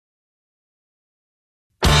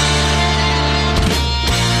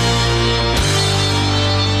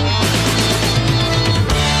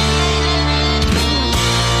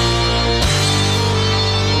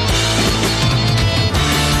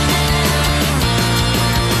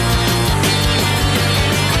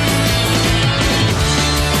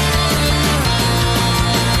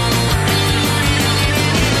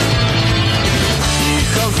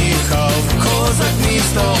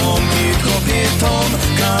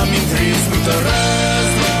камінь тріснуто раз,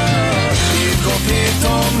 два, під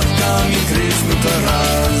копитом камінь тріснуто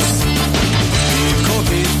раз, під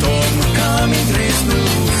копитом камінь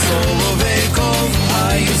тріснув, соловейко в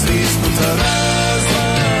гаю звіснуто раз, два,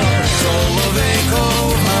 соловейко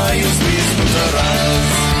в гаю звіснуто раз.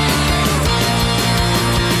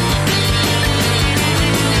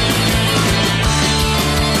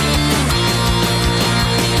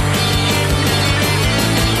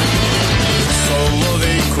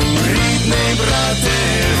 Рідний брате,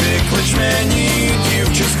 виклич мені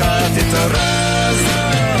дівчу з хати Тарас,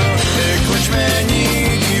 виклич мені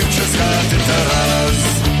дівчу з хати Тарас,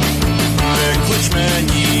 виклич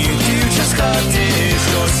мені дівчу з хати,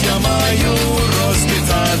 щось я маю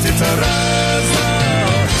розпитати Тарас,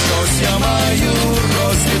 щось я маю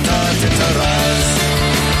розпитати Тарас.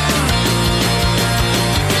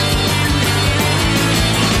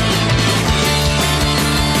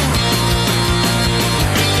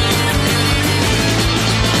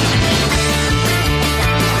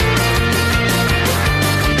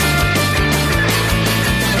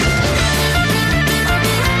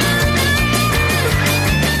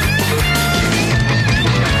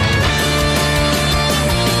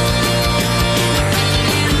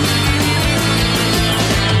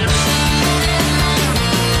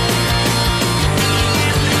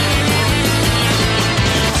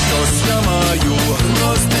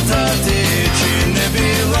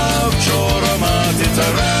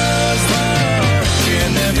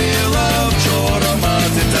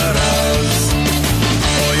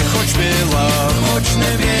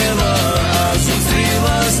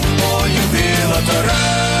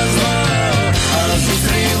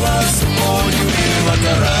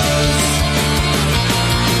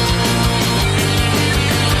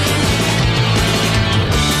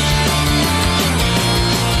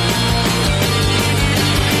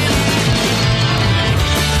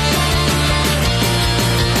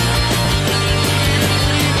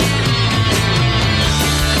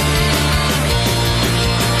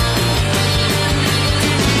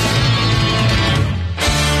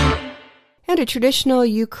 A traditional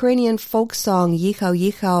Ukrainian folk song, Yichau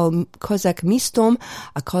Yichau Kozak Mistom,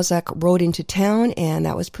 a Cossack rode into town, and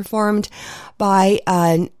that was performed by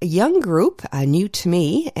a young group, new to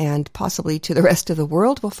me and possibly to the rest of the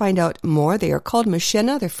world. We'll find out more. They are called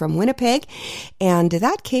Mushena. They're from Winnipeg, and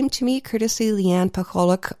that came to me courtesy Leanne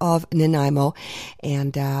Pacholik of Nanaimo.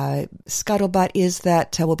 And scuttlebutt is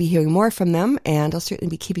that we'll be hearing more from them, and I'll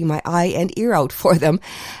certainly be keeping my eye and ear out for them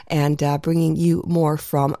and bringing you more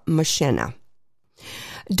from Mushena.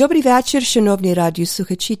 Добрий вечір, шановні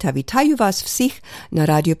радіослухачі, та вітаю вас всіх на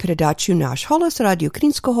радіопередачу «Наш голос» радіо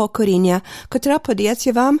українського коріння, котра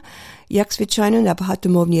подається вам, як звичайно, на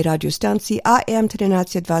багатомовній радіостанції AM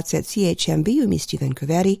 1320 CHMB у місті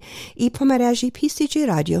Ванкувері і по мережі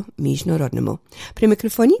PCJ Radio міжнародному. При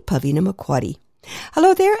мікрофоні Павліна Макварі.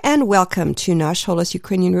 Hello there and welcome to Nash Holos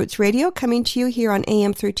Ukrainian Roots Radio, coming to you here on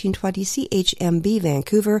AM 1320 CHMB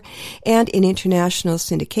Vancouver and in international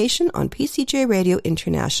syndication on PCJ Radio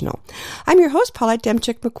International. I'm your host, Paulette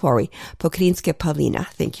Demchik-Macquarie, Pokrinske Pavlina.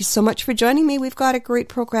 Thank you so much for joining me. We've got a great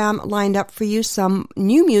program lined up for you, some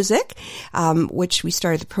new music, which we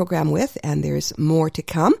started the program with, and there's more to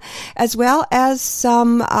come, as well as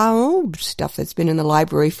some stuff that's been in the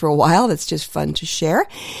library for a while that's just fun to share,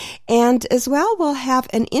 and as well we'll have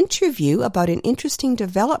an interview about an interesting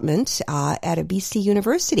development at a BC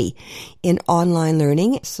university in online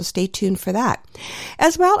learning, so stay tuned for that.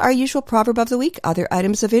 As well, our usual proverb of the week, other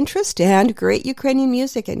items of interest, and great Ukrainian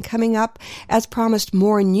music. And coming up, as promised,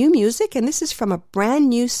 more new music, and this is from a brand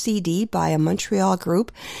new CD by a Montreal group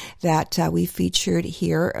that we featured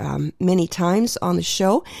here many times on the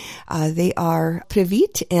show. They are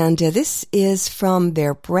Previt, and this is from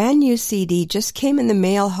their brand new CD, just came in the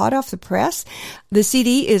mail, hot off the press. The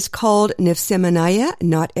CD is called Nefsemanaya,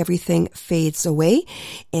 Not Everything Fades Away,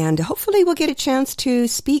 and hopefully we'll get a chance to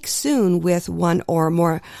speak soon with one or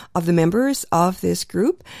more of the members of this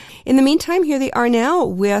group. In the meantime, here they are now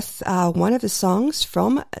with one of the songs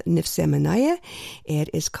from Nefsemanaya. It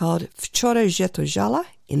is called Vchora Zheto Zhala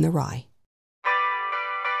in the Rye.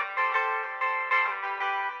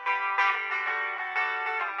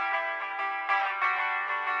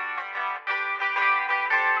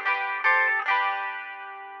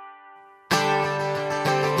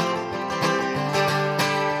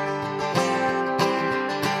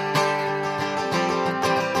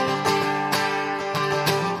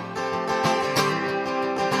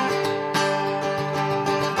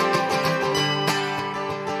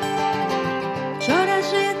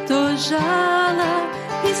 Жала,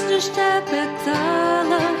 пісню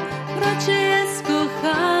щепетала, прочиє з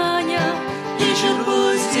кохання, і журба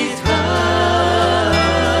пусть зітхання.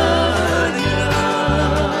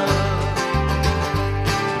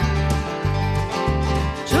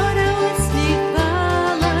 Вчора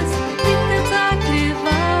усміхалась, від не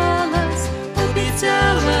закривалась,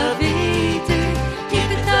 обіцяла вийти і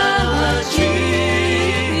питала, чи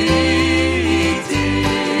йти.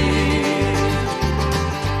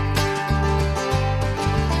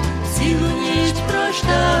 Цілу ніч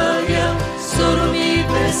прождав я, сором і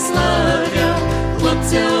безслав'я,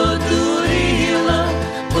 хлопця одурила,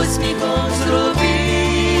 посміхом зробила.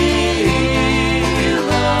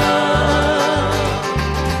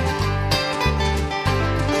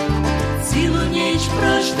 Цілу ніч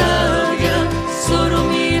прождав я,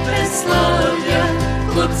 сором і безслав'я,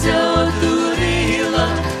 хлопця одурила,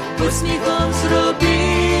 посміхом зробила.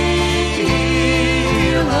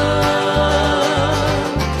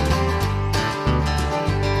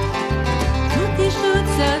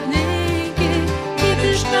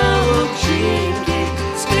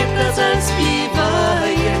 Скрипка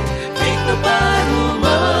заспіває, тихо пару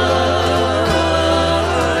має.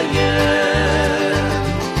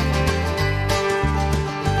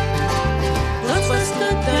 Ласка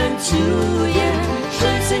танцює,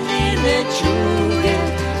 щось ні не чує,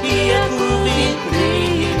 і яку він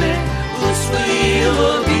прийме у свої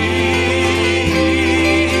обійми.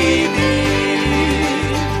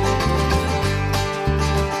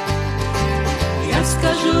 Я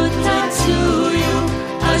скажу танцюю,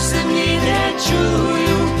 аж землі не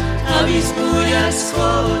чую, а візьму я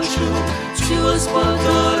схочу цю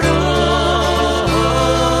сподорожу.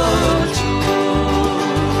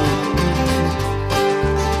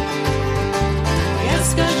 Я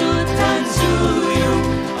скажу танцюю,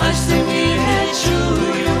 аж землі не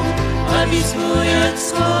чую, а візьму я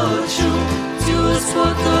схочу цю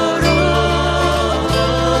сподорожу.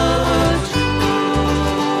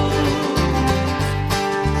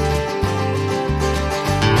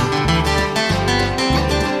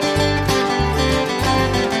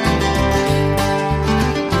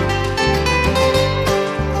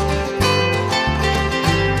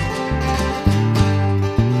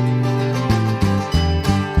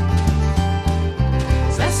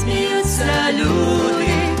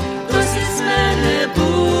 Люди, досі з мене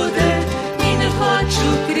буде, і не хочу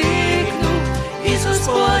крикну, Ісус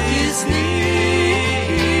Господи зникну.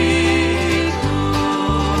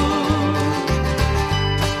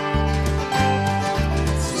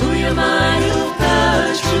 Зуя маю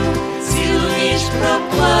качу, цілу ніч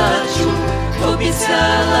проплачу,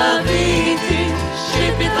 обіцяла вийти,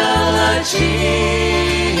 ще питала, чи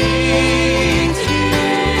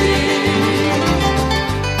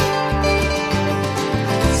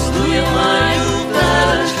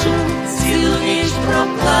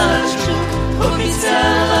проплачу,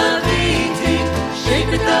 обіцяла вийти, ще й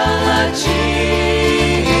питала, чи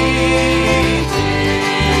йти.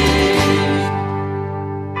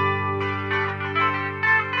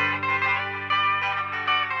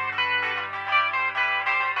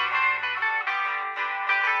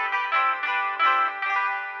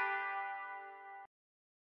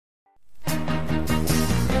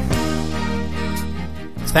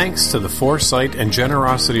 Thanks to the foresight and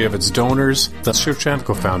generosity of its donors, the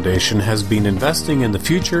Shevchenko Foundation has been investing in the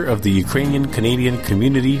future of the Ukrainian-Canadian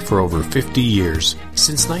community for over 50 years.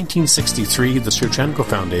 Since 1963, the Shevchenko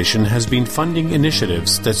Foundation has been funding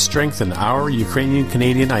initiatives that strengthen our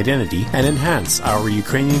Ukrainian-Canadian identity and enhance our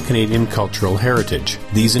Ukrainian-Canadian cultural heritage.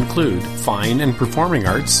 These include fine and performing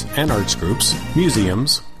arts and arts groups,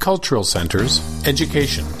 museums, cultural centers,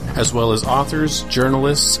 education, as well as authors,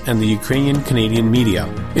 journalists, and the Ukrainian-Canadian media,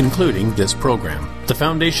 including this program. The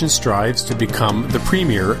foundation strives to become the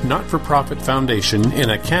premier not-for-profit foundation in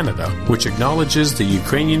Canada, which acknowledges the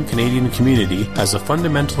Ukrainian-Canadian community as a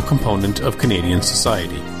fundamental component of Canadian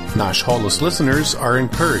society. Nash Hollis listeners are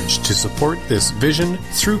encouraged to support this vision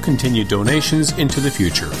through continued donations into the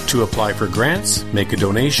future. To apply for grants, make a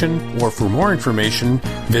donation, or for more information,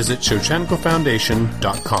 visit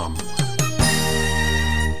ShevchenkoFoundation.com.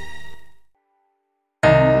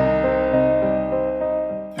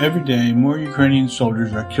 Every day, more Ukrainian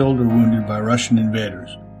soldiers are killed or wounded by Russian invaders.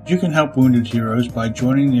 You can help wounded heroes by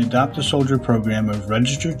joining the Adopt a Soldier program of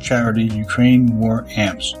registered charity Ukraine War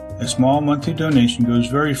Amps. A small monthly donation goes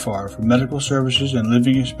very far for medical services and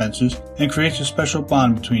living expenses and creates a special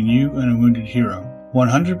bond between you and a wounded hero.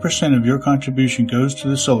 100% of your contribution goes to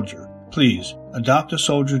the soldier. Please, adopt a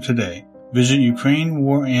soldier today. Visit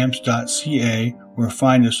UkraineWarAmps.ca or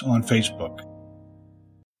find us on Facebook.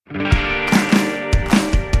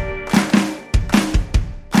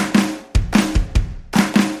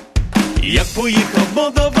 Як поїхав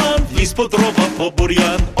молдаван, ліз по дрова по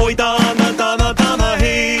бур'ян. Ой, Дана, Дана, Дана,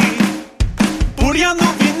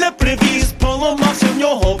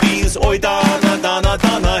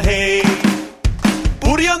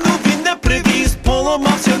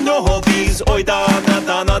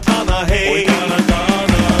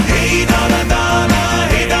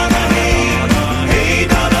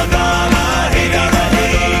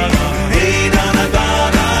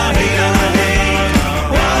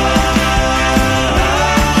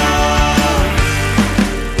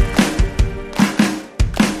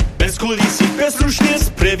 кулісі без рушниць,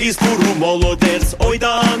 привіз буру молодець. Ой,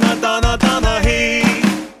 Дана, Дана, Дана, гей.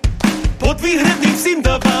 По 2 гривні всім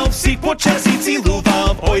давав, всіх по черзі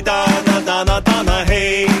цілував. Ой, Дана, Дана, Дана,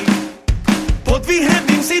 гей. По 2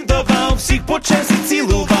 гривні всім давав, всіх по черзі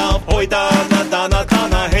цілував. Ой, Дана, Дана,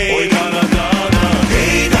 Дана, гей. Ой, Дана, Дана,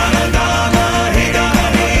 гей, Дана, Дана, гей, Дана,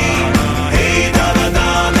 гей. Гей, Дана,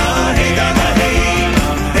 Дана, гей, Дана, гей.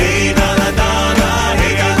 Гей, Дана, Дана,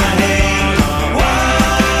 гей, Дана, гей.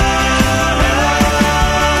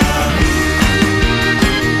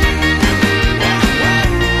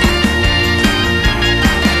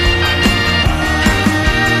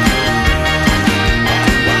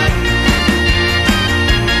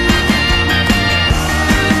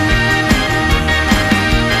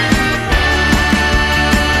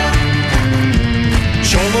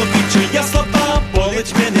 Чоловіче, я слаба,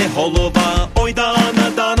 болить мене голова. Ой, Дана,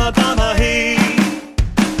 Дана, Дана, гей.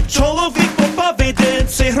 Чоловік попа веде,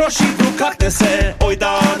 це гроші в руках несе. Ой,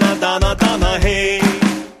 Дана, Дана, Дана, гей.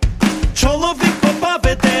 Чоловік попа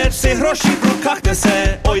веде, це гроші в руках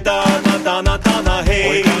несе. Ой, Дана, Дана, Дана, гей.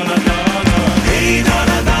 Ой, Дана, Дана, гей,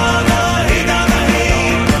 Дана, Дана, гей, Дана,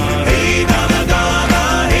 гей. Гей, Дана,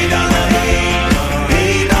 Дана, гей, Дана, гей.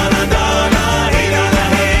 Гей, Дана, Дана, гей, Дана,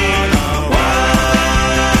 гей.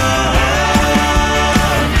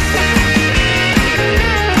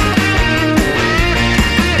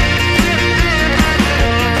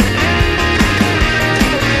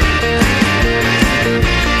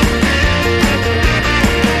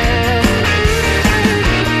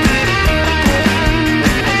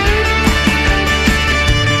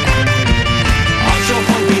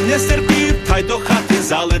 Не стерпів, та й до хати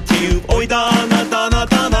залетів. Ой, Дана, Дана,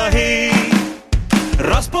 Дана, гей.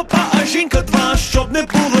 Раз попа, а жінка два, щоб не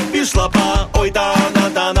було більш слаба. Ой, Дана,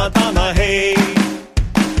 Дана, Дана, гей.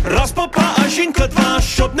 Раз попа, а жінка два,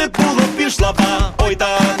 щоб не було більш слаба. Ой,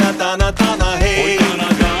 Дана, Дана, Дана, гей. Ой, Дана,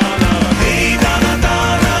 Дана, гей, Дана,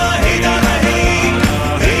 Дана, гей, Дана, гей.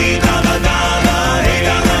 Гей, Дана, Дана, гей,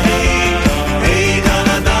 Дана, гей. Гей,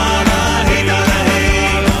 Дана, Дана, гей, Дана, гей.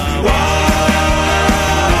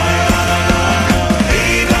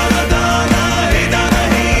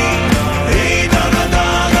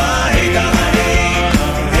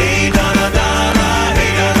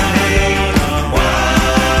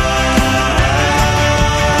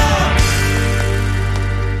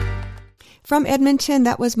 From Edmonton,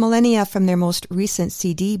 that was Millennia from their most recent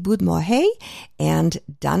CD, Budmo Hey and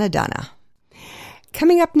Dana Dana.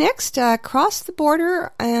 Coming up next, across the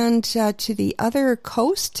border and to the other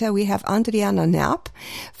coast, we have Andriana Knapp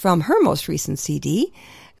from her most recent CD,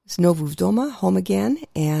 Znowu w Doma, Home Again,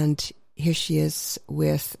 and here she is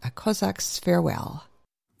with A Kozak's Farewell.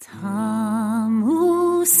 Tam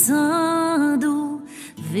u sadu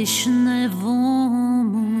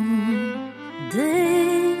вишневому,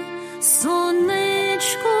 де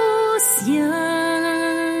сонечко сяє,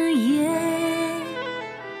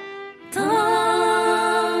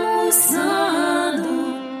 там у саду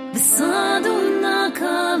на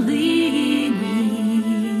калині,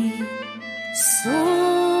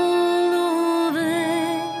 соловей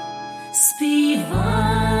співає.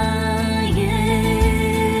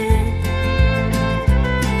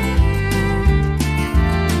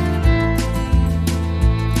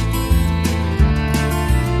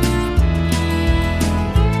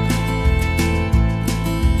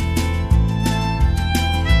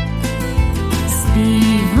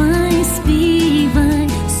 Співай, співай,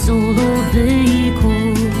 соловейко,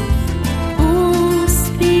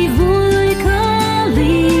 оспівуй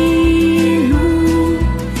калину,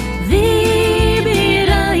 вітер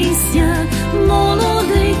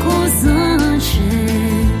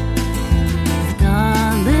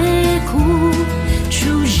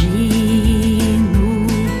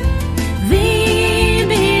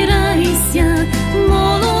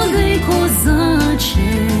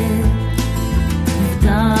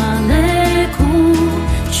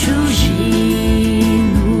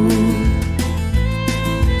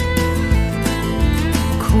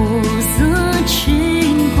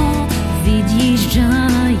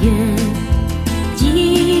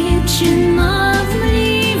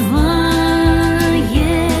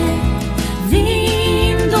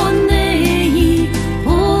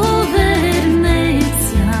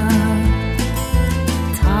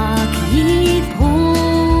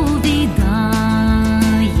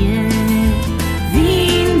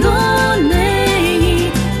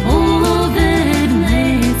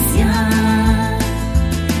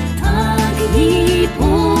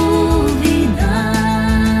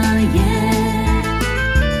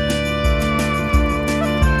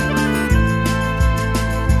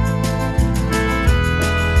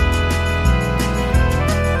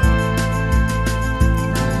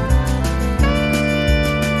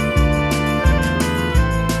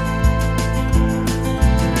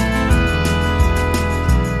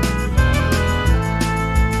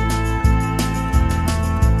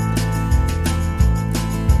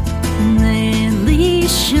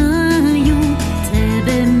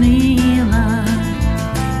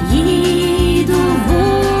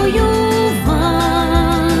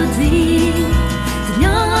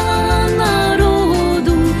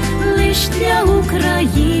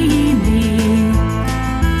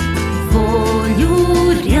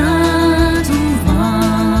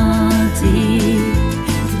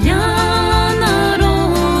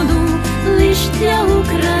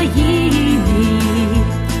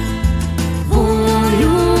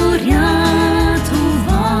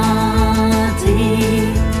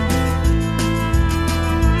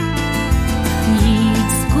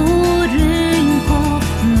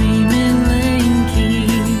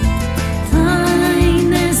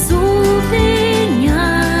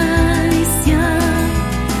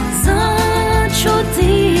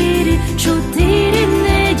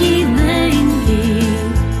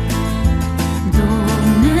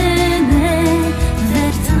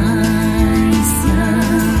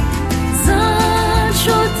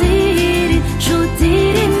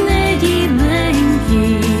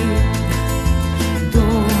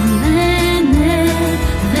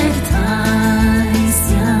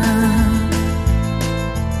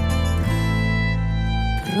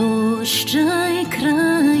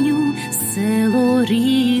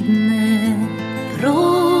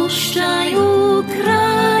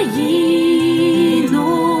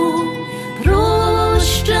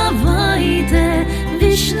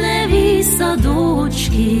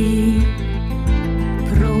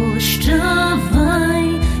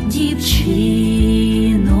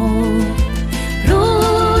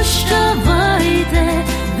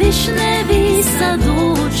вишневі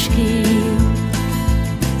садочки.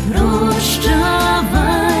 Прощавай,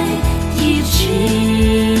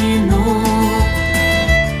 дівчино.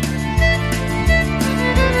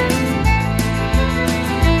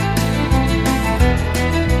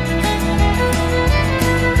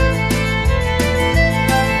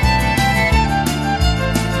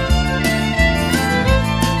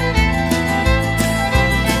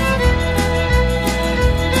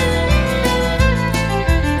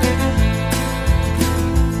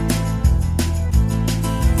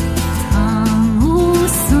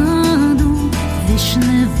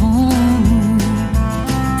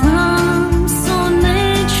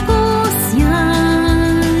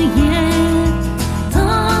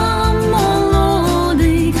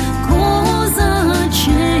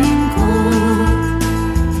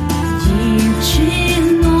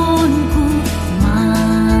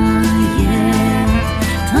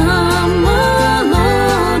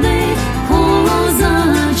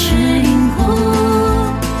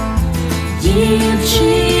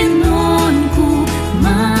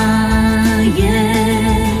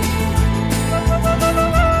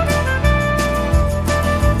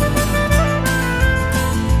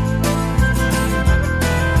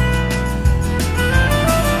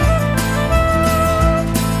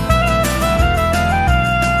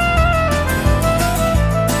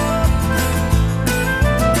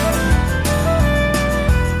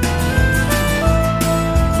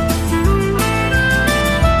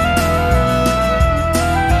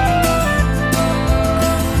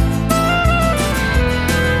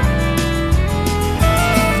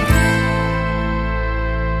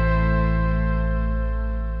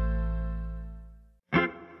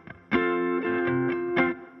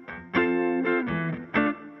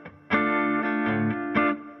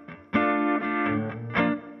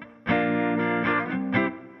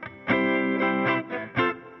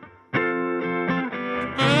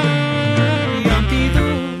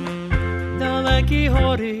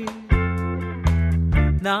 Гори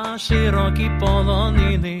на широкі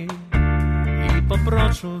полонини і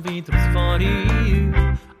попрошу вітру з ворів,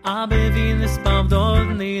 аби він не спав до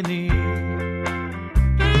днини.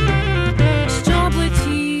 Щоб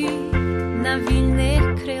летів на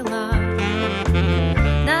вільних крилах,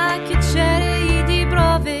 на кічері і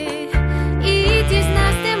діброви, і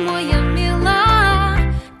дізнасти моя мила,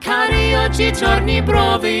 карі очі, чорні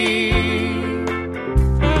брови.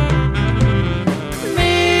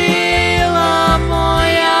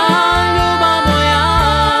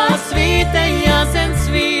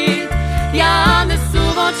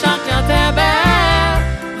 Тебе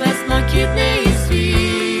весь блакитний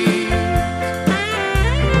світ.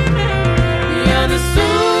 Я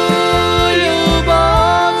несу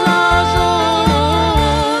любов зажуру,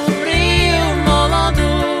 мрію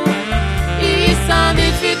молоду, і сади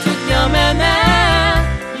цвітуть для мене,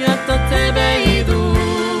 я до тебе йду.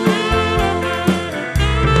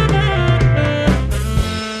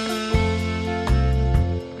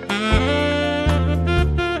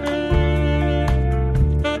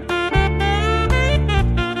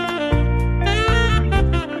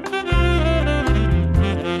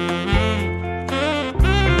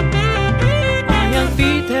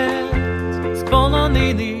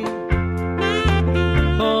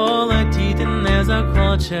 Полетіти не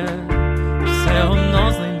захоче, все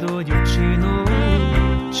одно знайду дівчину,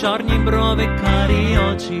 чорні брови, карі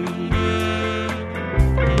очі.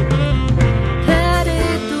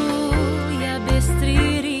 Перейду я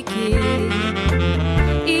бистрі ріки,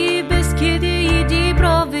 і Бескиди, і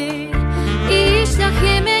діброви, і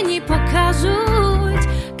шляхи мені покажуть,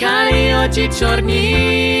 карі очі,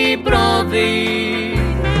 чорні брови.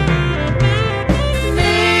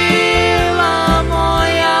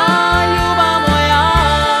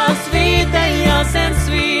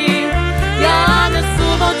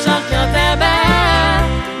 Тебе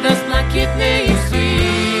весь блакитний світ.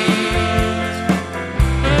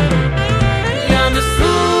 Я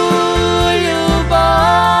несу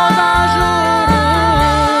любов зажуру,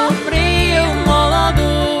 мрію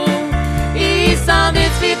молоду, і сади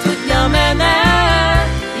цвітуть для мене,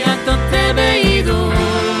 я до тебе йду.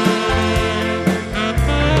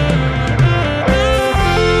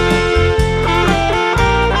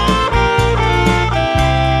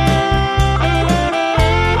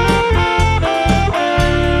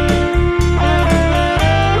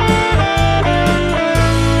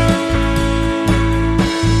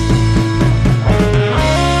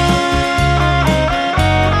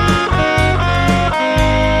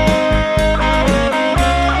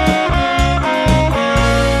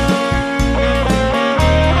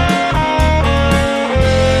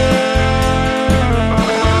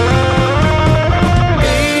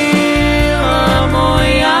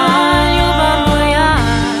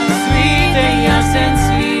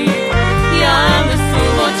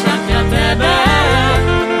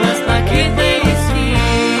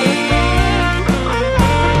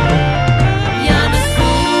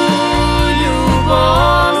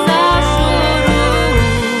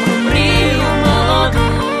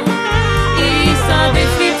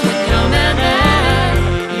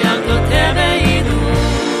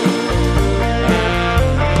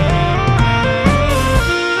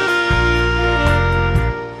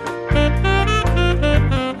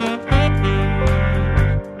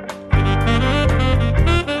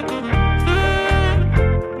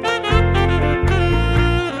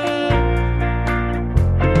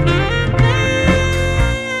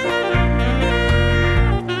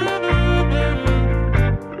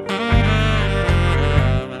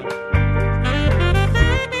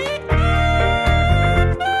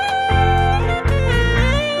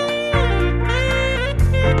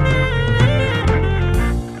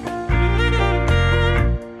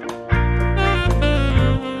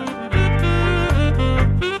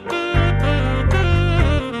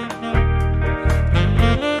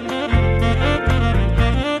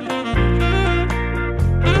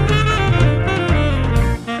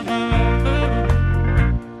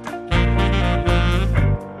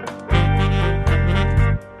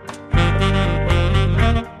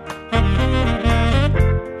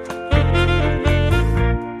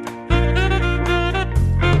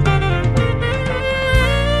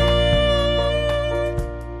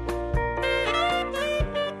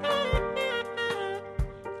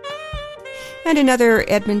 And another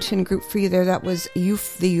Edmonton group for you there, that was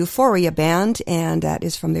the Euphoria Band, and that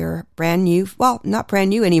is from their brand new, well, not brand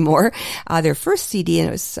new anymore, their first CD, and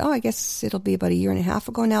it was, I guess it'll be about a year and a half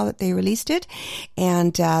ago now that they released it,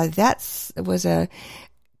 and that was a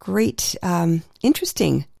great,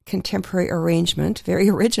 interesting contemporary arrangement, very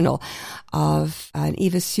original, of an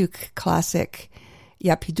Eva Suk classic,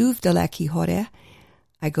 Ja pidu v daleky hore,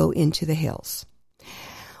 I Go Into the Hills.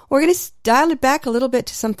 We're going to dial it back a little bit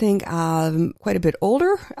to something quite a bit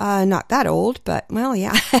older. Not that old, but, well,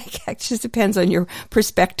 yeah, it just depends on your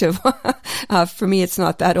perspective. For me, it's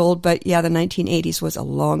not that old, but yeah, the 1980s was a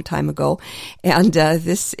long time ago. And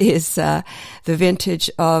this is the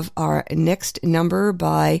vintage of our next number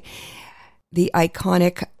by the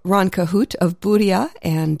iconic Ron Cahute of Buria,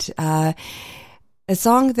 and a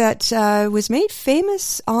song that was made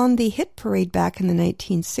famous on the hit parade back in the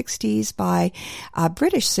 1960s by a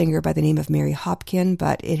British singer by the name of Mary Hopkin,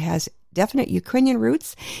 but it has definite Ukrainian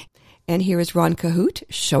roots. And here is Ron Cahute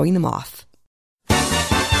showing them off.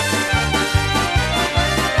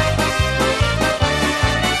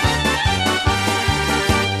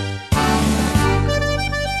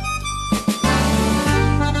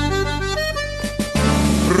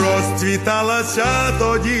 Розцвіталася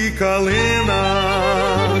тоді калина,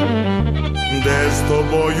 де з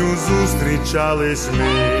тобою зустрічались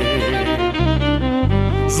ми.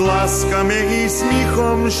 З ласками і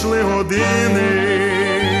сміхом йшли години,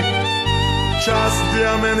 час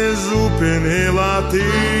для мене зупинила ти.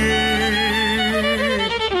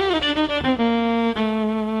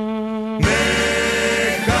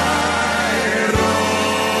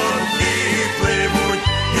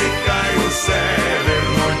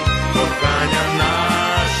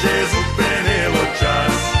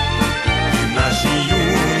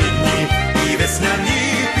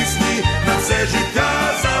 Життя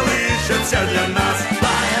залишиться для нас.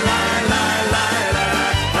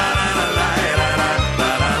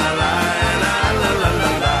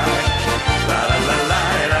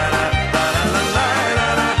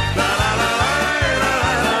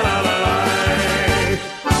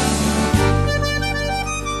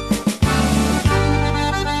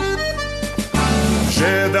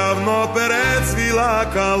 Вже давно перецвіла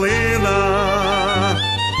калина,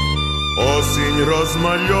 осінь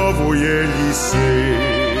розмальовує ліси.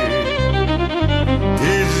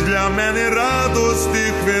 Ти ж для мене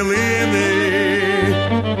радости хвилини,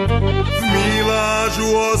 вміла ж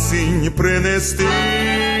у осінь принести.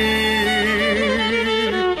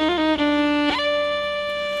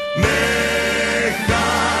 Нехай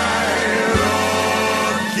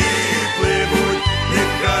роки пливуть,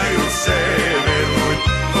 нехай усе вернуть,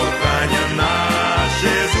 кохання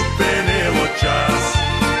наше зупинило час.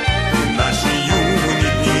 Наші юні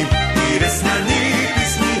дні і весняні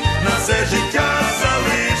пісні на все життя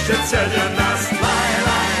залишаться для нас.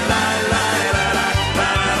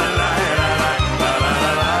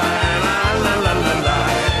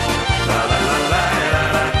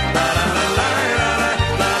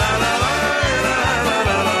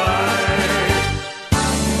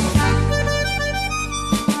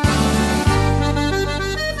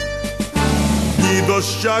 Дні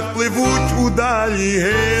дощак пливуть удалі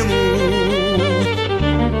гинуть,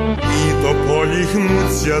 і тополі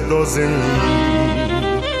гнуться до землі.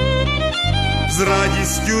 З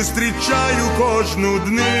радістю зустрічаю кожну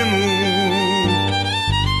днину,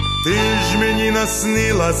 ти ж мені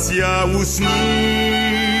наснилась я у сні.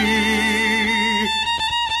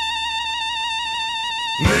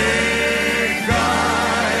 Нехай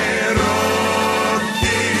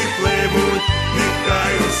роки пливуть,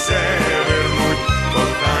 нехай усе вернуть,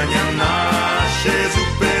 кохання наше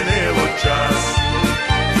зупинило час.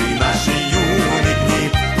 І наші юні дні,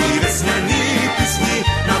 і весняні пісні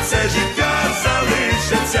на все життя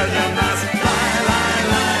залишаться для нас.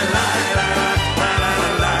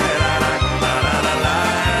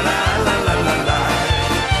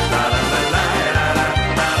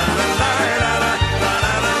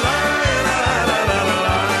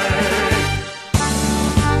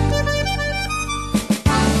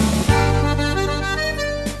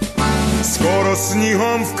 Скоро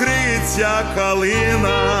снігом вкриється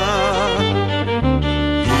калина,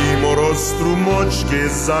 і мороз струмочки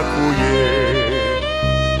закує.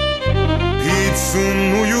 Під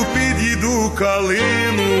сумною підійду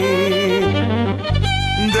калину,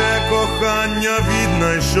 де кохання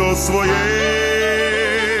віднайшов своє.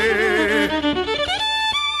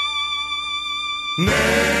 Нехай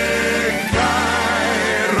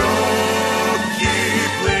роки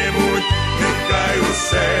пливуть, нехай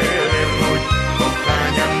усе вернуть,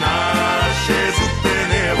 кохання наше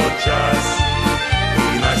зупинило час.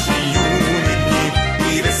 І наші юні дні,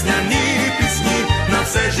 і весняні пісні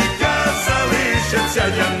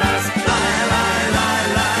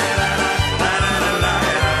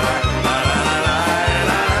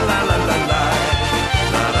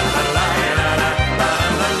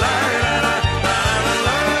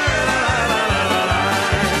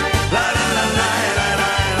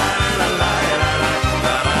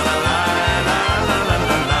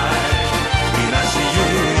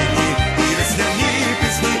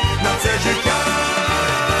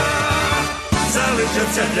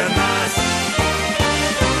народився для нас.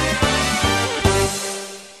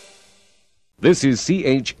 This is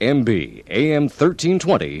CHMB, AM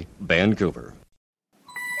 1320, Vancouver.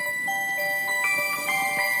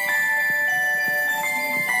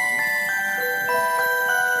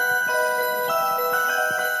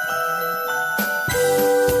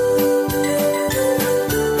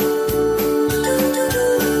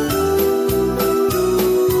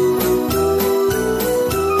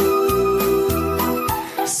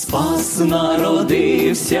 Спас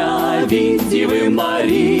народився від Діви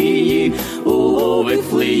Марії у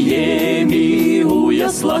Вифлеємі, у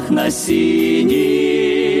яслах на сіні.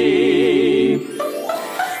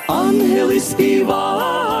 Ангели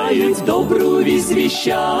співають, добру вість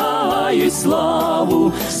звіщають,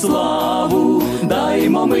 славу, славу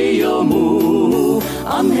даймо ми йому.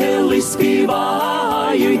 Ангели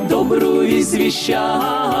співають, добру вість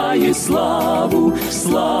звіщають, славу,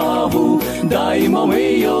 славу даймо ми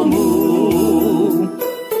йому.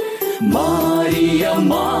 Марія,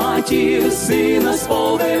 матір, сина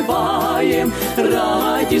сповиває,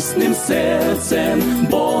 радісним серцем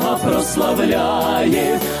Бога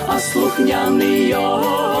прославляє, а слухняний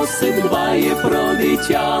Йосип дбає про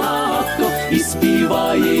дитятко і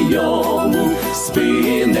співає йому,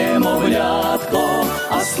 спи, немовлятко,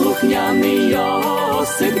 а слухняний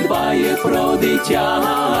Йосип дбає про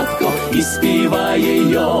дитятко і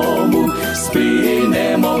співає йому, спи,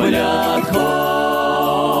 немовлятко.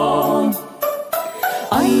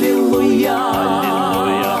 Алілуя,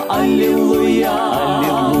 алілуя, алілуя,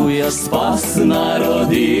 алілуя, спас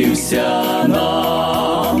народився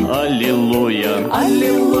нам. Алілуя,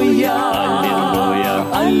 алілуя, алілуя,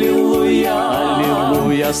 алілуя,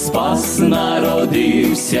 алілуя, спас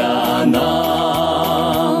народився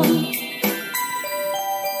нам.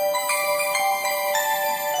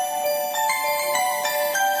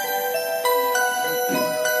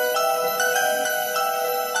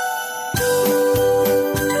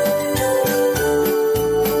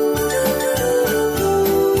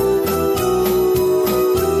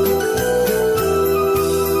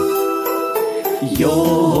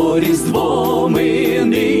 Його різдво ми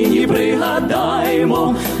нині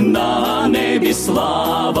пригадаймо, на небі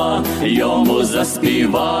слава, йому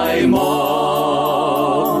заспіваймо.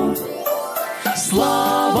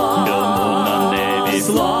 Слава йому на небі,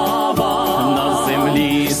 слава на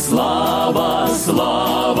землі, слава,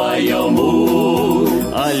 слава йому.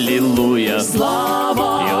 Алілуя,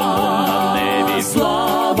 слава йому на небі,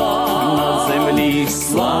 слава на землі,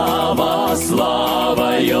 слава,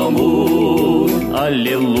 слава йому.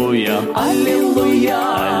 Алілуя, алілуя,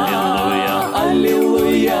 алілуя,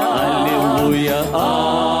 алілуя, алілуя,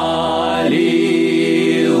 алілуя.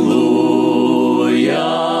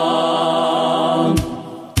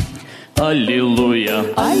 Алілуя,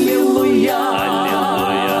 алілуя,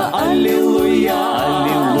 алілуя, алілуя,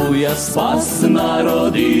 алілуя, спас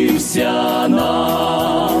народився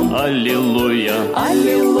нам. Алілуя,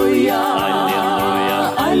 алілуя,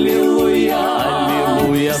 алілуя, алілуя,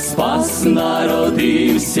 алілуя, спас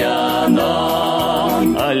народився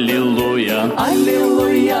нам. Алілуя,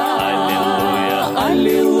 алілуя, алілуя,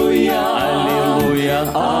 алілуя, алілуя,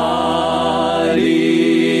 алілуя.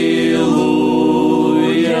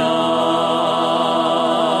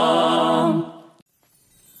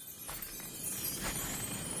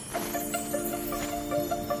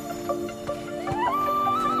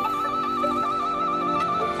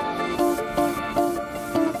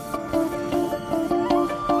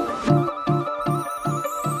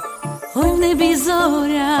 Ой, в небі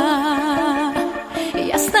зоря,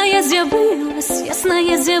 ясна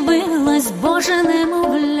я з'явилась, Боже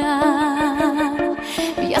немовля.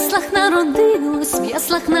 В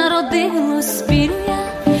яслах народилось, вірю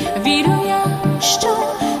я, що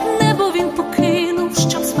небо він покинув,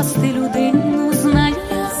 щоб спасти людину.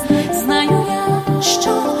 Знаю я,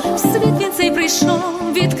 що в світ він цей прийшов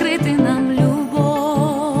відкрити нам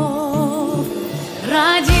любов.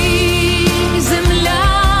 Радій,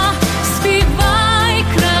 земля,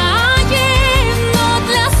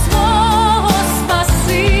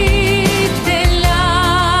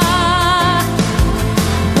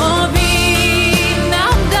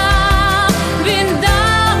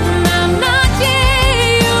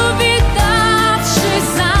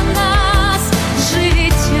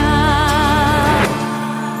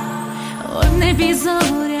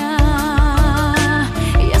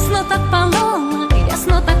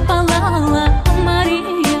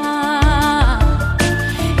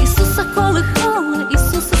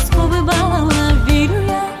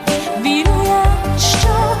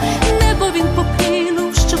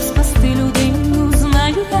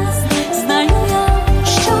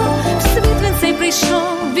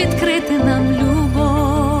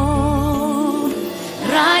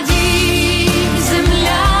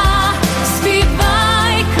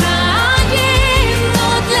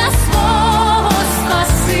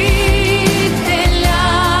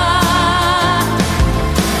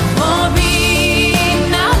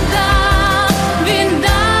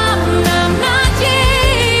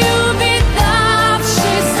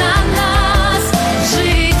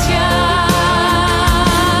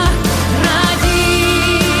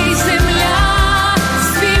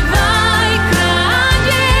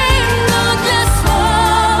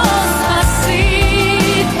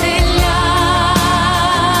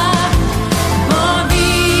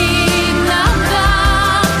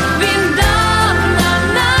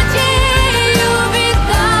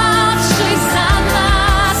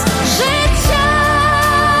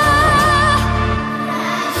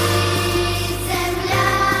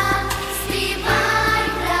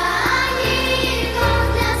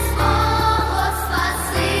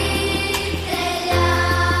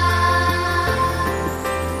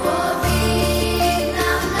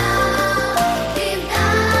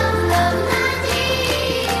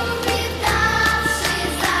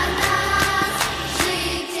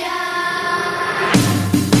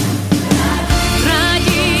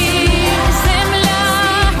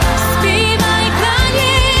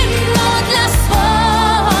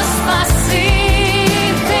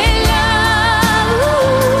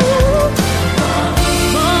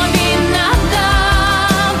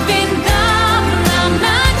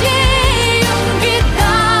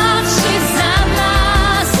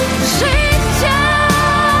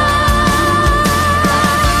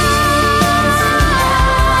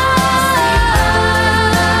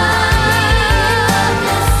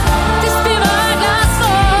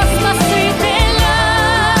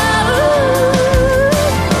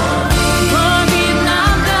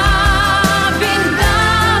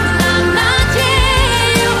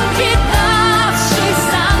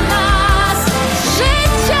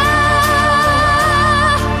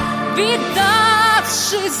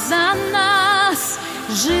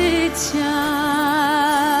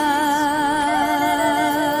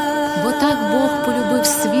 так Бог полюбив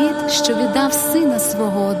світ, що віддав Сина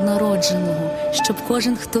Свого однородженого, щоб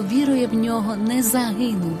кожен, хто вірує в Нього, не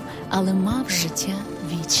загинув, але мав життя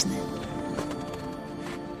вічне.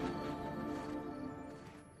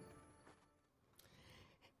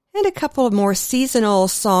 And a couple of more seasonal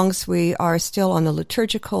songs. We are still on the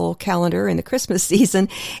liturgical calendar in the Christmas season.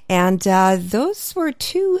 And those were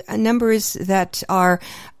two numbers that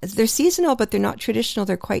they're seasonal, but they're not traditional.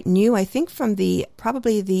 They're quite new, I think, from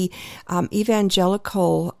probably the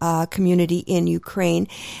evangelical community in Ukraine.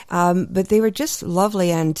 But they were just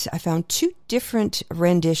lovely, and I found two different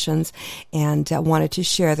renditions and wanted to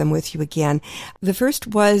share them with you again. The first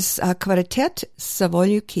was Quartet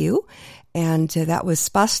Savolyukyu, and that was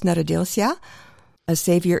Spas Narodilsia, A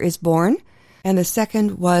Savior is Born. And the second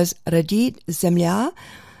was Radit Zemlya,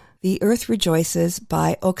 The Earth Rejoices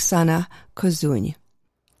by Oksana Kozuny.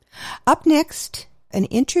 Up next, an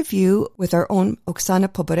interview with our own Oksana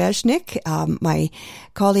Poborezhnik, my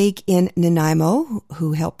colleague in Nanaimo,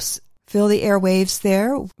 who helps fill the airwaves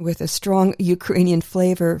there with a strong Ukrainian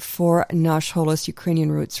flavor for Nash Holos Ukrainian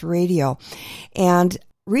Roots Radio. And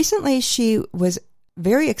recently she was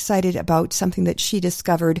very excited about something that she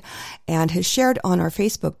discovered and has shared on our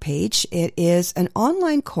Facebook page. It is an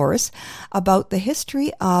online course about the history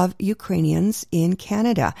of Ukrainians in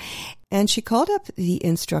Canada. And she called up the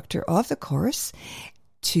instructor of the course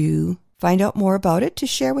to find out more about it to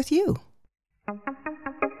share with you.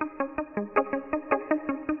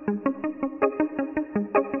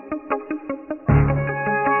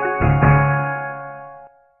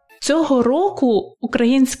 Цього року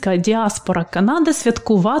українська діаспора Канади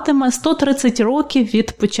святкуватиме 130 років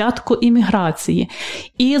від початку імміграції.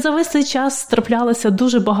 І за весь цей час траплялося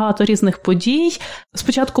дуже багато різних подій.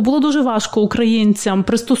 Спочатку було дуже важко українцям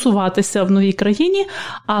пристосуватися в новій країні,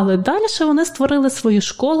 але далі вони створили свої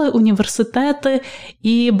школи, університети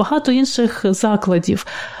і багато інших закладів.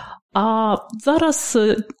 А зараз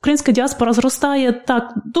українська діаспора зростає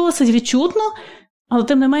так досить відчутно, але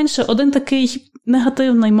тим не менше один такий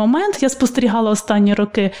негативний момент я спостерігала останні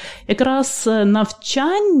роки. Якраз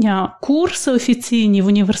навчання, курси офіційні в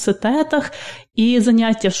університетах і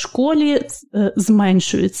заняття в школі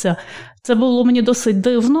зменшуються. Це було мені досить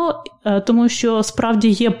дивно, тому що справді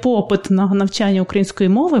є попит на навчання української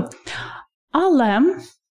мови. Але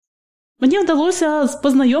мені вдалося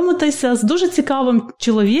познайомитися з дуже цікавим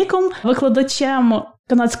чоловіком, викладачем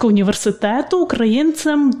Канадського університету,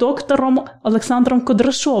 українцем, доктором Олександром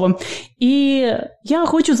Кодрашовим. І я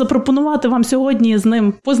хочу запропонувати вам сьогодні з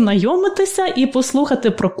ним познайомитися і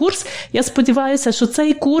послухати про курс. Я сподіваюся, що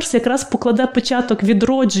цей курс якраз покладе початок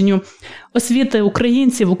відродженню освіти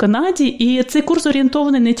українців у Канаді. І цей курс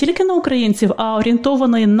орієнтований не тільки на українців, а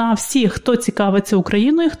орієнтований на всіх, хто цікавиться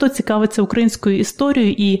Україною, хто цікавиться українською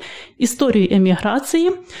історією і історією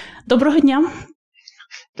еміграції. Доброго дня!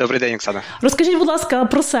 Добрий день, Оксана. Розкажіть, будь ласка,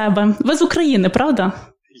 про себе. Ви з України, правда?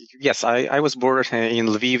 Yes, I was born in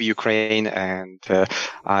Lviv, Ukraine, and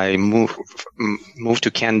I moved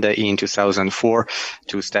to Canada in 2004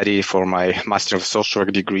 to study for my Master of Social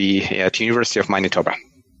Work degree at University of Manitoba.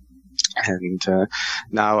 And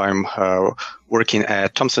now I'm working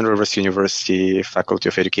at Thompson Rivers University Faculty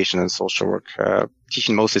of Education and Social Work,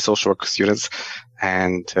 teaching mostly social work students.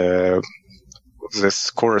 And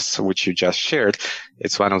this course, which you just shared,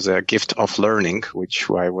 it's one of the gift of learning, which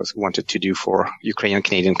I wanted to do for Ukrainian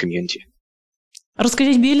Canadian community.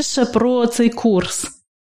 Розкажіть більше про цей курс.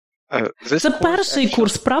 Це перший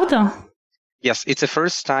курс, правда? Yes, it's the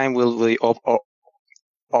first time we'll be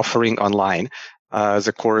offering online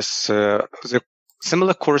the course. The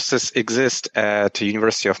similar courses exist at the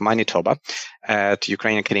University of Manitoba at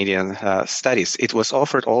Ukrainian Canadian Studies. It was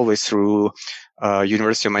offered always through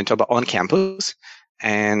University of Manitoba on campus,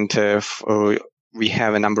 and we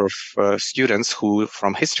have a number of students who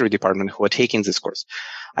from history department who are taking this course.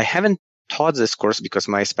 I haven't taught this course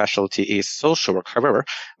because my specialty is social work. However,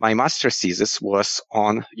 my master's thesis was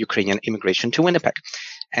on Ukrainian immigration to Winnipeg.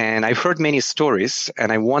 And I've heard many stories, and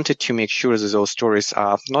I wanted to make sure that those stories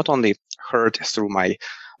are not only heard through my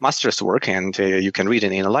master's work, and you can read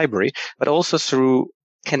it in a library, but also through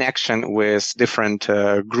connection with different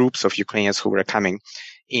groups of Ukrainians who were coming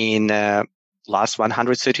in last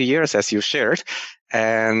 130 years, as you shared.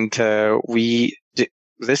 And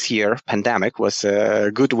this year, pandemic was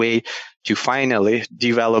a good way to finally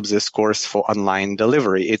develop this course for online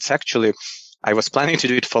delivery. It's actually, I was planning to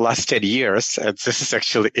do it for the last 10 years, and this is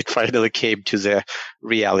actually, it finally came to the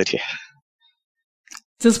reality.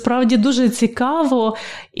 Це справді дуже цікаво,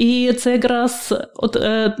 і це якраз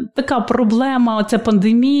така проблема, оця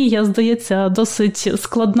пандемія, здається, досить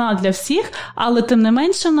складна для всіх, але тим не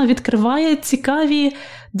менше вона відкриває цікаві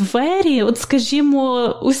двері. От, скажімо,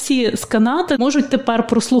 усі з Канади можуть тепер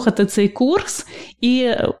прослухати цей курс,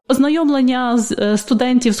 і ознайомлення з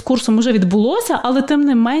студентів з курсом вже відбулося, але тим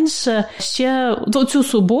не менше ще цю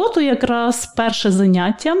суботу якраз перше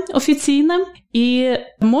заняття офіційне, і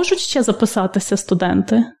можуть ще записатися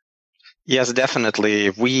студенти? Yes,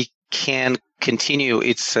 definitely. We can continue.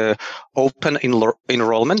 It's open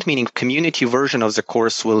enrollment, meaning community version of the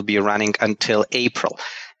course will be running until April.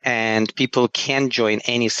 And people can join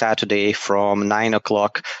any Saturday from 9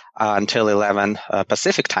 o'clock until 11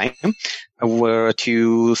 Pacific time, where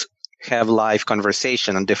to have live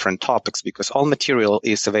conversation on different topics, because all material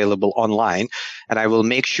is available online. And I will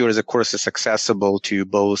make sure the course is accessible to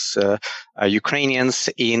both Ukrainians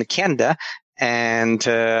in Canada and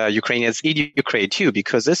Ukrainians in Ukraine too,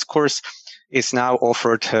 because this course is now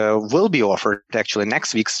offered, will be offered actually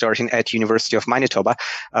next week, starting at University of Manitoba,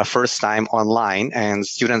 first time online. And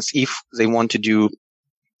students, if they want to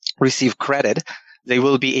receive credit, they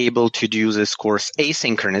will be able to do this course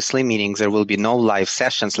asynchronously, meaning there will be no live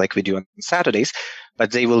sessions like we do on Saturdays,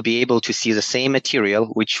 but they will be able to see the same material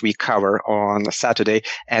which we cover on Saturday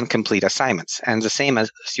and complete assignments. And the same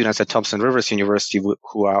as students at Thompson Rivers University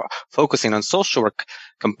who are focusing on social work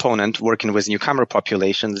component, working with newcomer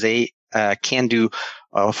population, they can do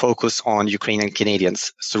focus on Ukrainian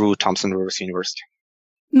Canadians through Thompson Rivers University.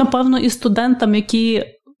 Напевно, і студентам,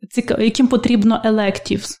 яким потрібно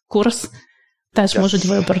elective курс, теж можуть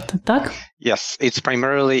вибрати, так? Yes, it's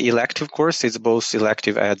primarily elective course. It's both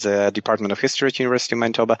elective at the Department of History at University of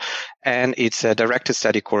Manitoba, and it's a directed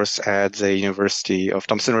study course at the University of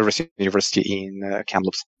Thompson Rivers University in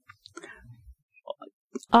Kamloops.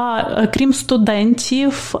 А крім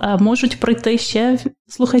студентів, можуть прийти ще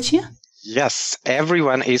слухачі? Yes,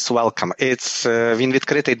 everyone is welcome. It's він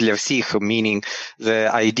відкритий для всіх, meaning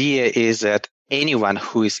the idea is that anyone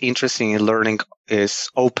who is interested in learning is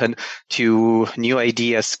open to new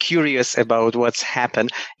ideas, curious about what's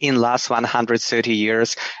happened in last 130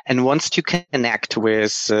 years, and wants to connect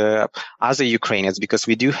with other Ukrainians, because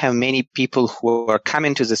we do have many people who are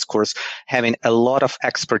coming to this course having a lot of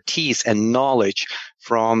expertise and knowledge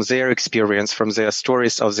from their experience, from their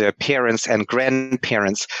stories of their parents and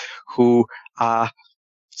grandparents who are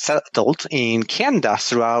settled in Canada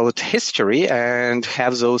throughout history and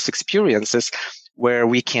have those experiences where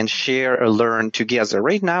we can share or learn together.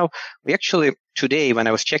 Right now, we actually, today, when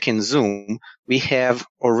I was checking Zoom, we have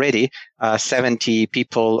already 70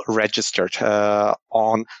 people registered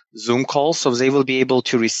on Zoom calls. So they will be able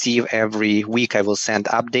to receive every week. I will send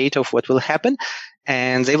update of what will happen,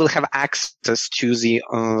 and they will have access to the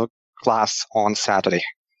class on Saturday.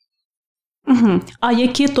 Угу. А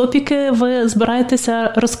які топіки ви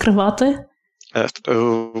збираєтеся розкривати?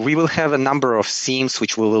 We will have a number of themes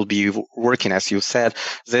which we will be working, as you said.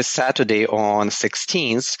 This Saturday on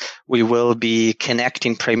 16th, we will be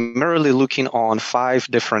connecting, primarily looking on 5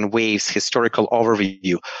 different waves, historical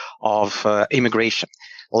overview of immigration.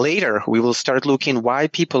 Later, we will start looking why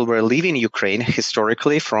people were leaving Ukraine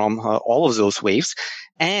historically from all of those waves,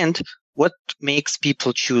 and what makes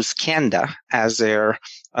people choose Canada as their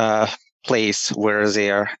place where they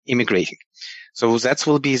are immigrating. So that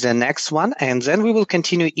will be the next one. And then we will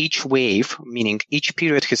continue each wave, meaning each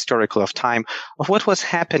period historical of time of what was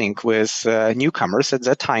happening with newcomers at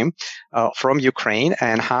that time from Ukraine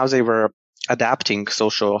and how they were adapting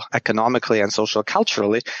socio-economically and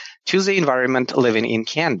social-culturally to the environment living in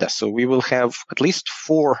Canada. So we will have at least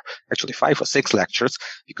 4, actually 5 or 6 lectures,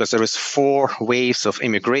 because there is 4 waves of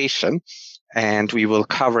immigration, and we will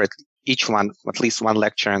cover it. Each one, at least 1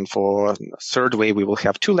 lecture, and for third wave, we will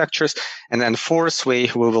have 2 lectures. And then fourth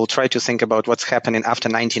wave, we will try to think about what's happening after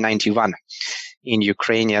 1991 in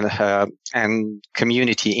Ukrainian and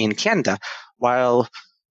community in Canada, while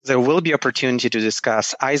there will be opportunity to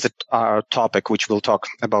discuss either topic, which will talk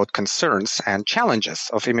about concerns and challenges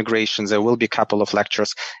of immigration. There will be a couple of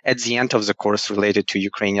lectures at the end of the course related to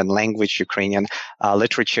Ukrainian language, Ukrainian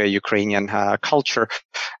literature, Ukrainian culture,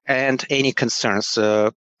 and any concerns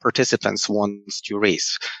participants want to raise.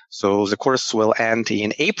 So the course will end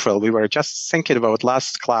in April. We were just thinking about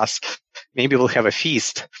last class. Maybe we'll have a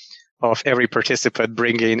feast of every participant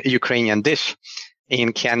bringing a Ukrainian dish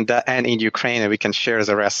in Canada and in Ukraine, and we can share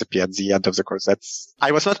the recipe at the end of the course.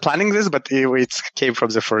 I was not planning this, but it came from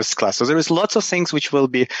the first class. So there is lots of things which will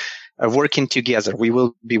be working together. We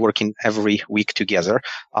will be working every week together.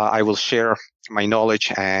 I will share my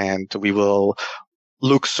knowledge, and we will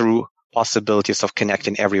look through possibilities of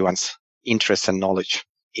connecting everyone's interests and knowledge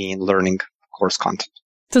in learning course content.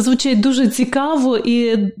 Це звучить дуже цікаво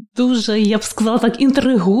і дуже, я б сказала так,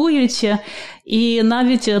 інтригуюче. І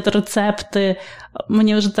навіть рецепти,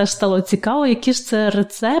 мені вже теж стало цікаво, які ж це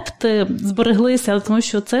рецепти збереглися, тому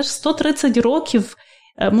що це ж 130 років.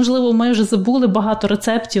 Можливо, ми вже забули багато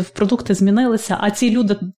рецептів, продукти змінилися, а ці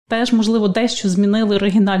люди теж, можливо, дещо змінили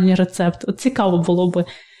оригінальний рецепт. От цікаво було би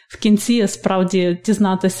в кінці, справді,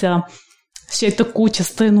 дізнатися ще й таку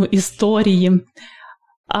частину історії.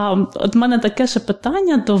 От в мене таке ще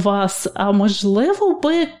питання до вас. А можливо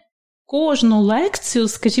би кожну лекцію,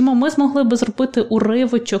 скажімо, ми змогли би зробити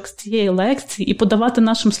уривочок з цієї лекції і подавати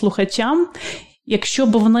нашим слухачам, якщо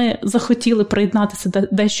б вони захотіли приєднатися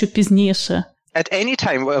дещо пізніше? At any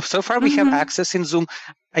time. So far we have access in Zoom.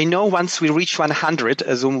 I know once we reach 100,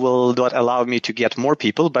 Zoom will not allow me to get more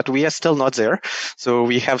people, but we are still not there. So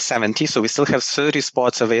we have 70, so we still have 30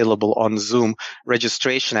 spots available on Zoom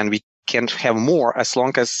registration, and we can have more as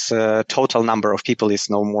long as total number of people is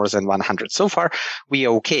no more than 100. So far, we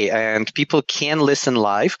are okay, and people can listen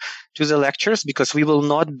live to the lectures because we will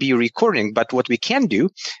not be recording. But what we can do,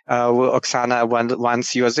 Oksana,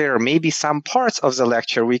 once you are there, maybe some parts of the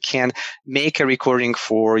lecture we can make a recording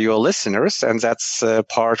for your listeners, and that's a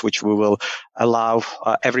part which we will allow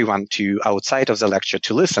everyone to outside of the lecture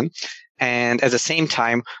to listen. And at the same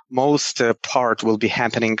time, most part will be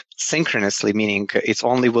happening synchronously, meaning it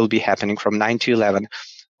only will be happening from 9 to 11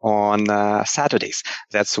 on Saturdays.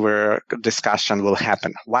 That's where discussion will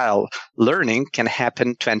happen. While learning can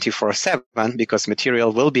happen 24/7 because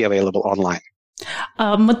material will be available online.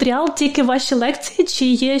 Матеріал тільки ваші лекції, чи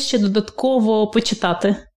є ще додатково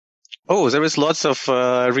почитати? Oh, there is lots of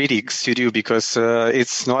readings to do because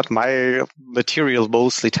it's not my material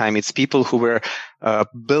mostly time. It's people who were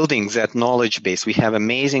building that knowledge base. We have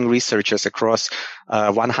amazing researchers across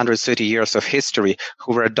 130 years of history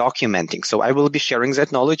who were documenting. So I will be sharing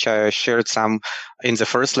that knowledge. I shared some in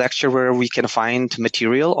the first lecture where we can find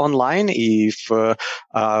material online. If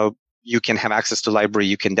you can have access to library,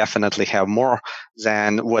 you can definitely have more than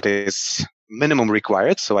what is minimum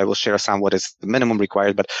required. So I will share some what is the minimum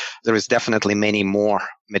required, but there is definitely many more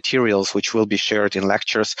materials which will be shared in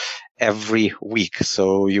lectures every week. So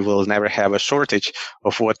you will never have a shortage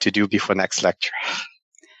of what to do before next lecture.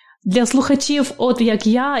 Для слухачів, от як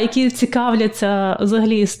я, які цікавляться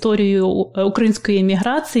взагалі історією української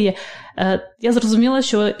еміграції, я зрозуміла,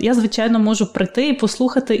 що я, звичайно, можу прийти і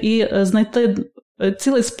послухати і знайти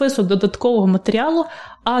цілий список додаткового матеріалу,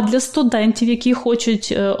 а для студентів, які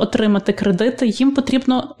хочуть отримати кредити, їм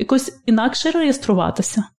потрібно якось інакше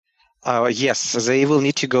реєструватися. Yes, they will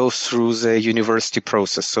need to go through the university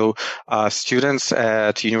process. So students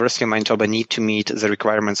at University of Manitoba need to meet the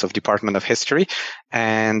requirements of Department of History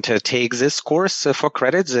and take this course for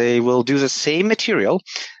credit. They will do the same material.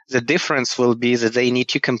 The difference will be that they need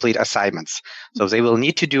to complete assignments. So they will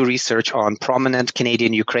need to do research on prominent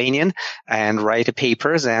Canadian Ukrainian and write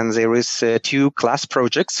papers. And there is 2 class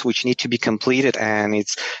projects which need to be completed, and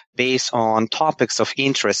it's based on topics of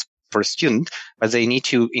interest per student, but they need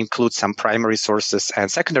to include some primary sources and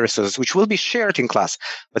secondary sources, which will be shared in class.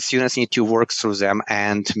 But students need to work through them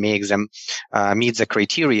and make them meet the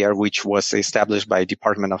criteria which was established by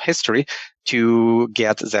Department of History to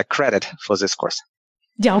get the credit for this course.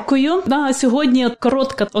 Дякую. На сьогодні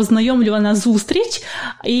коротка ознайомлювальна зустріч,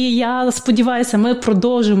 і я сподіваюся, ми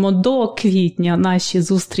продовжимо до квітня наші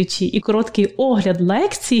зустрічі і короткий огляд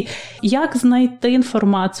лекцій, як знайти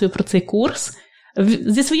інформацію про цей курс.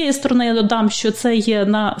 Зі своєї сторони я додам, що це є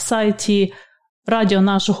на сайті Радіо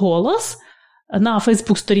Наш Голос, на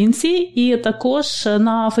Фейсбук-сторінці і також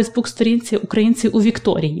на Фейсбук-сторінці «Українці у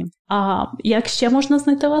Вікторії». А як ще можна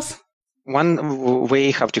знайти вас? One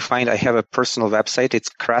way how to find, I have a personal website.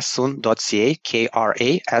 It's krasun.ca,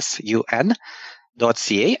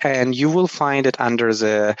 Krasun.ca, and you will find it under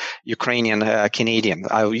the Ukrainian Canadian.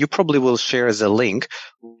 You probably will share the link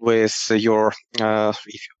with your,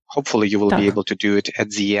 hopefully you will be able to do it at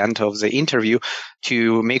the end of the interview to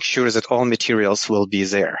make sure that all materials will be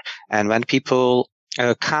there. And when people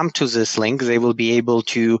come to this link, they will be able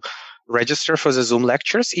to register for the Zoom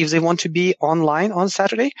lectures if they want to be online on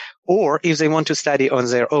Saturday, or if they want to study on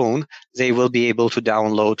their own, they will be able to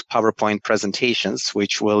download PowerPoint presentations,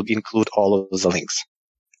 which will include all of the links.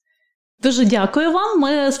 Дуже дякую вам.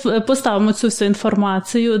 Ми поставимо цю всю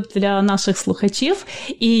інформацію для наших слухачів.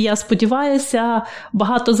 І я сподіваюся,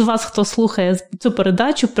 багато з вас, хто слухає цю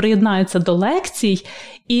передачу, приєднаються до лекцій.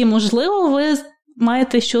 І, можливо, ви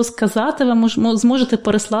маєте що сказати, ви зможете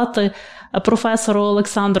переслати професору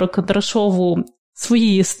Олександру Кондрашову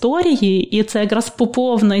свої історії, і це якраз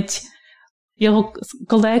поповнить його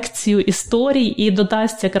колекцію історій і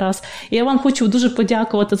додасть якраз. І я вам хочу дуже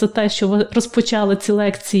подякувати за те, що ви розпочали ці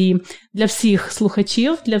лекції для всіх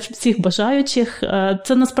слухачів, для всіх бажаючих.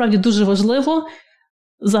 Це насправді дуже важливо.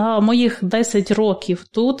 За моїх 10 років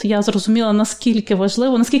тут я зрозуміла, наскільки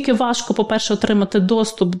важливо, наскільки важко, по-перше, отримати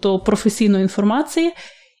доступ до професійної інформації,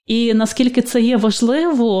 і наскільки це є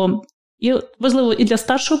важливо і для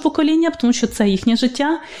старшого покоління, тому що це їхнє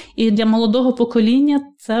життя, і для молодого покоління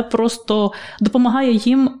це просто допомагає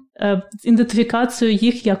їм з ідентифікацією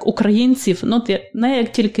їх як українців, не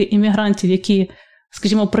як тільки іммігрантів, які,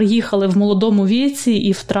 скажімо, приїхали в молодому віці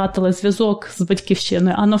і втратили зв'язок з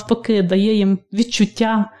батьківщиною, а навпаки, дає їм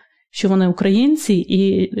відчуття, що вони українці,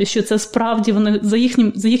 і що це справді вони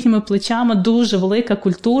за їхніми плечами дуже велика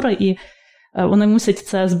культура, і вони мусять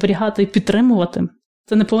це зберігати і підтримувати.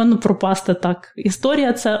 Це не повинно пропасти так.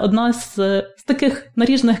 Історія – це одна з таких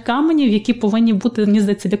наріжних каменів, які повинні бути, мені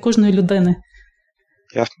здається, для кожної людини.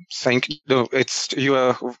 Yeah, thank you. You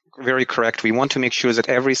are very correct. We want to make sure that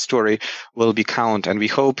every story will be count, and we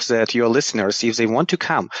hope that your listeners, if they want to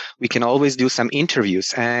come, we can always do some interviews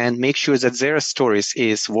and make sure that their stories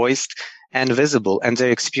is voiced and visible, and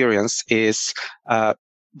their experience is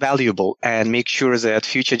valuable, and make sure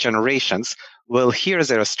that future generations will hear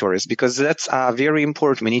their stories, because that's very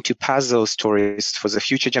important. We need to pass those stories for the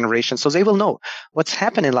future generations so they will know what's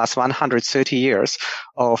happened in the last 130 years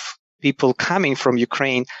of people coming from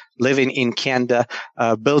Ukraine, living in Canada,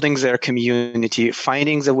 building their community,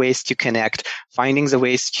 finding the ways to connect, finding the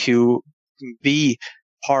ways to be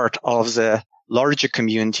part of the larger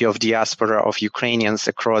community of diaspora of Ukrainians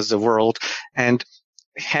across the world, and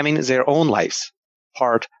having their own lives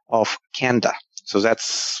part of Canada. So that's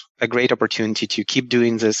a great opportunity to keep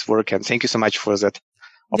doing this work, and thank you so much for that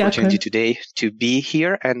opportunity today to be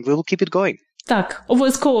here, and we will keep it going. Так,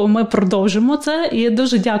 обов'язково ми продовжимо це, і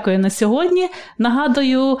дуже дякую на сьогодні.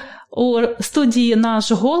 Нагадую, у студії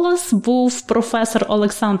 «Наш голос» був професор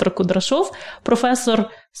Олександр Кудрашов, професор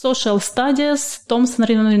Social Studies,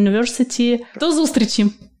 Thompson University. До зустрічі!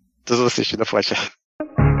 До зустрічі, до побачення.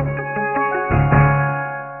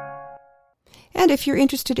 And if you're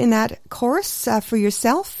interested in that course for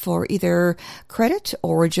yourself, for either credit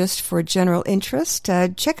or just for general interest,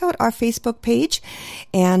 check out our Facebook page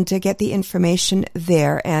and get the information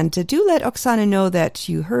there. And do let Oksana know that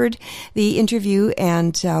you heard the interview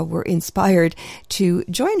and were inspired to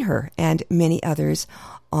join her and many others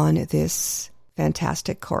on this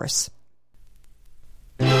fantastic course.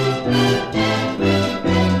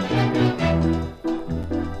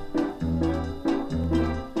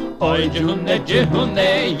 Ой,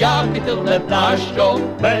 джигуне, як ти лета, що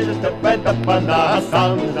без тебе до пана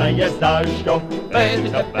сам знає за що,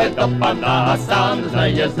 без тебе до пана сам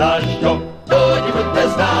знає за що. Тоді будете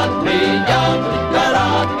знати, як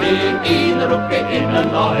карати, і на руки, і на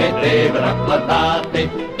ноги диви накладати,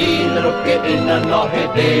 і на руки, і на ноги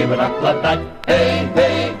диви накладати. Гей,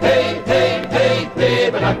 гей, гей, гей, гей,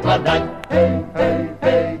 диви накладати. Гей, гей,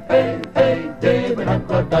 гей, гей, гей, диви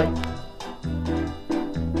накладати.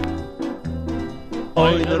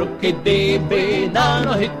 Ой, на руки диби, на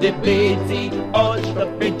ноги дибиці, ось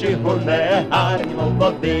тобі джигуне, гарні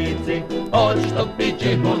молодиці, ось тобі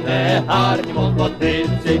джигуне, гарні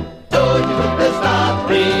молодиці. Тоді будете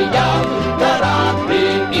знати, як карати,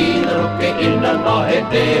 і на руки, і на ноги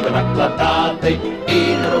диви накладати,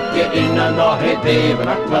 і на руки, і на ноги диви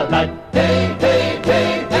накладати. Гей, гей,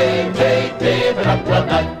 гей, гей, гей, диви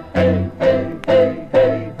накладати. Гей, гей, гей,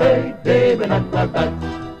 гей, гей, диви накладати.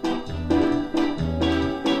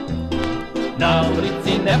 На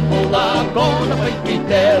вулиці не була, вона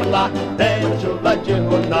підтерла, не почула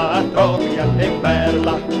джигуна, трохи я не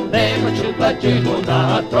вмерла, не почула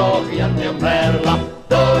джигуна, трохи я не вмерла.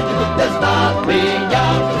 Тоді будете знати,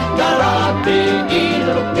 як карати, і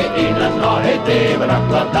на руки, і на ноги диви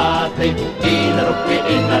накладати, і на руки,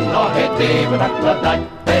 і на ноги диви накладати.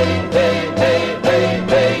 Гей, гей, гей, гей,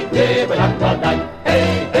 гей, диви накладати.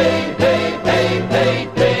 Гей, гей, гей, гей, гей,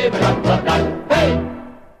 диви накладати.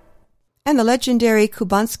 And the legendary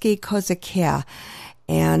Kubansky Kozakea,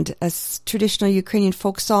 and a traditional Ukrainian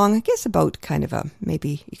folk song, I guess about kind of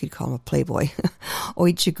maybe you could call him a playboy,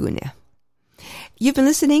 Oi Chigune. You've been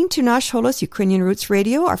listening to Nash Holos Ukrainian Roots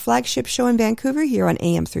Radio, our flagship show in Vancouver here on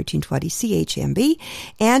AM 1320 CHMB,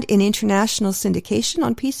 and in international syndication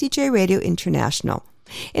on PCJ Radio International.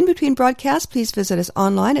 In between broadcasts, please visit us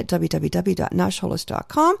online at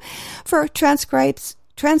www.nashholos.com for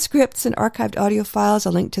transcripts and archived audio files,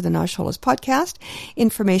 a link to the Nash Holos podcast,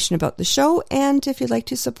 information about the show, and if you'd like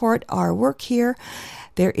to support our work here,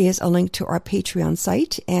 there is a link to our Patreon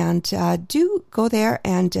site, and do go there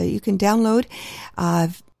and you can download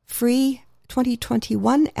free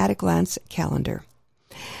 2021 at a glance calendar.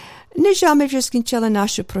 На жаль, ми вже скінчили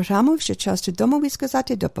нашу програму, вже час додому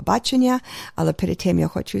сказати до побачення, але перед тим я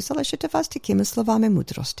хочу залишити вас такими словами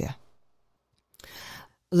мудрості.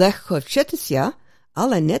 Легко вчитися,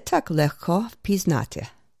 але не так легко впізнати.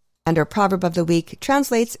 And our proverb of the week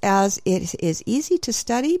translates as, it is easy to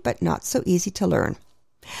study, but not so easy to learn.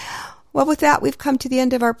 Well, with that, we've come to the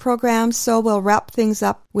end of our program, so we'll wrap things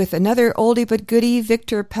up with another oldie but goodie,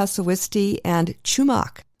 Victor Pasawisti and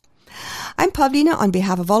Chumak. I'm Pavlina on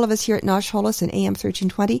behalf of all of us here at Nash Holos and AM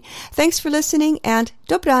 1320. Thanks for listening, and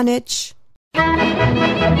Dobranich!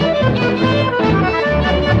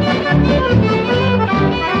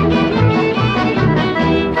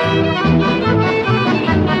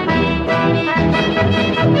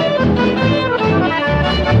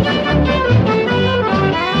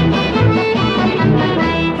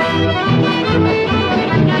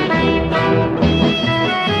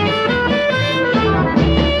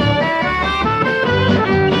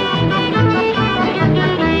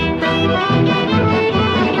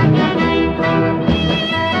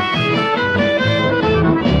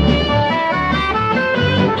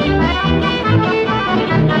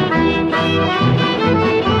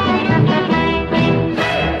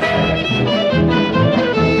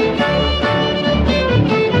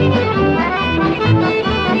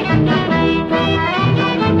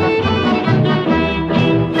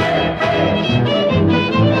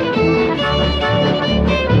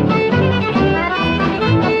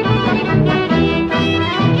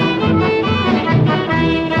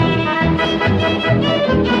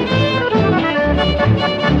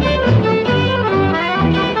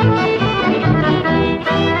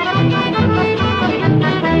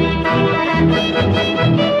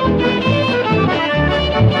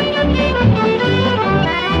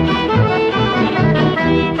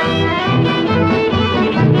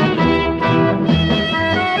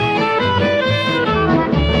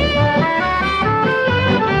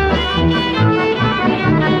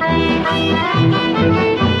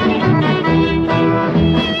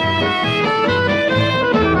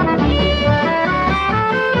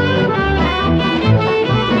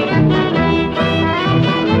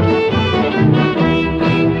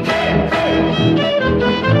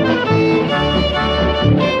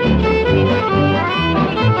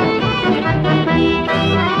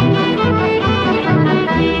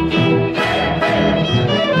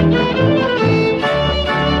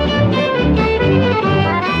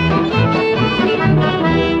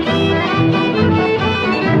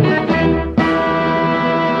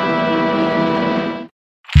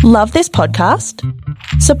 Love this podcast?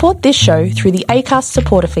 Support this show through the Acast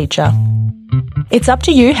supporter feature. It's up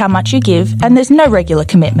to you how much you give, and there's no regular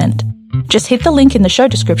commitment. Just hit the link in the show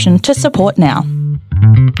description to support now.